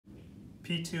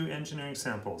P2 engineering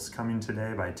samples coming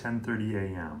today by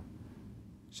 10:30 a.m.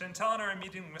 Chantal and I are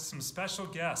meeting with some special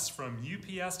guests from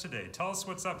UPS today. Tell us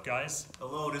what's up, guys.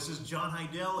 Hello, this is John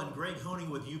Heidel and Greg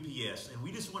Honing with UPS, and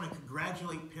we just want to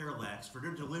congratulate Parallax for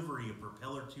their delivery of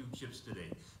Propeller 2 chips today.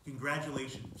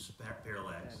 Congratulations,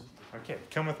 Parallax. Okay,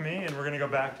 come with me and we're going to go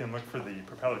back and look for the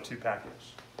Propeller 2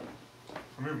 package.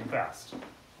 We're moving fast,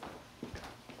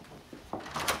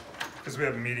 because we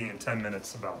have a meeting in 10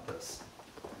 minutes about this.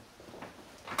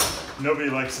 Nobody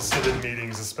likes to sit in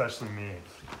meetings, especially me.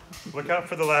 Look out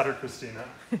for the ladder, Christina.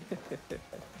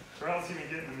 Or else you can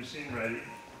get the machine ready.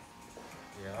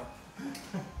 Yeah.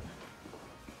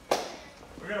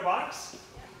 We got a box?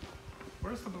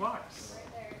 Where's the box? Right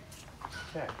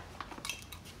there. Okay.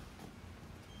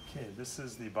 Okay, this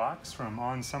is the box from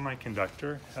On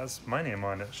Semiconductor. It has my name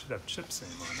on it. It should have Chip's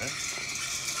name on it.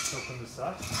 Let's open this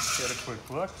up, get a quick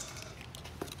look.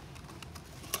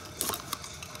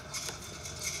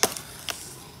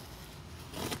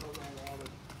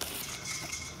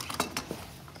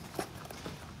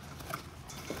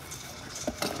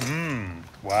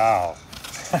 Wow.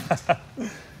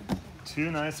 Two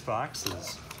nice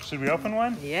boxes. Should we open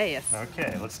one? Yeah, yes.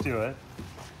 Okay, let's do it.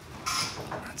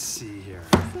 Let's see here.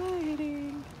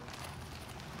 Exciting.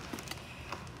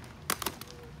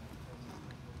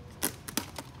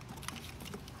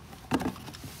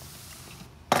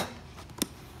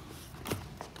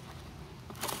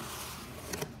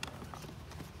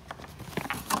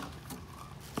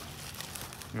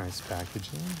 Nice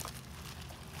packaging.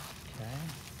 Okay,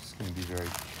 just going to be very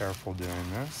careful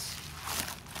doing this.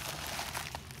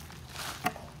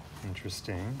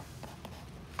 Interesting.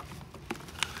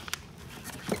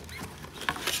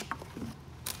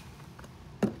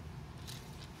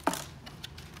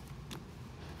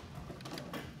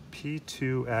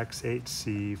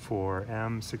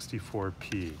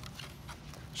 P2X8C4M64P.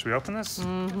 Should we open this?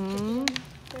 Mm-hmm.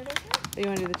 You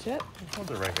want to do the chip? Hold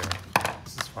it right here.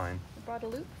 This is fine. I brought a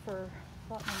loop for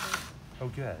lot numbers. Oh,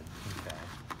 good. Okay.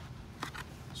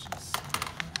 Let's just see.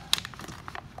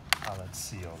 Oh, that's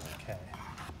sealed. Okay.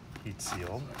 Heat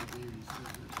sealed.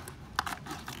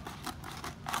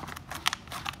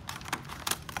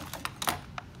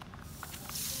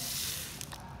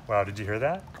 Wow, did you hear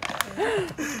that?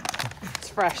 It's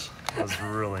fresh. That was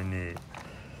really neat.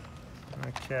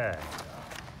 Okay.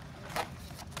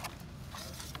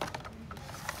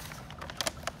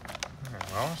 All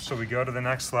right, well, shall we go to the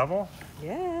next level?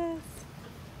 Yes.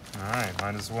 All right,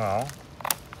 might as well.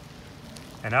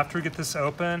 And after we get this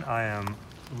open, I am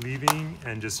leaving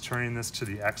and just turning this to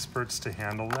the experts to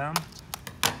handle them.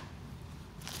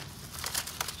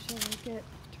 Shall I get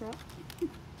truck?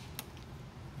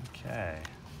 Okay.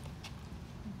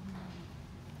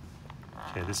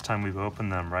 Okay, this time we've opened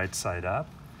them right side up,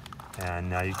 and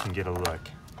now you can get a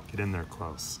look. Get in there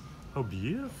close. Oh,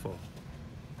 beautiful.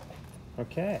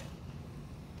 Okay.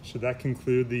 Should that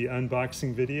conclude the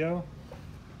unboxing video?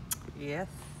 Yes.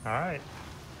 All right.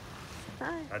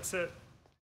 Bye. That's it.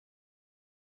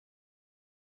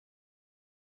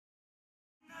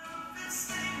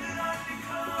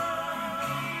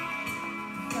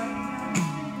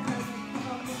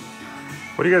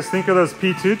 What do you guys think of those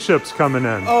P2 chips coming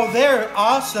in? Oh, they're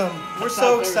awesome. We're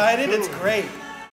so excited. It's great.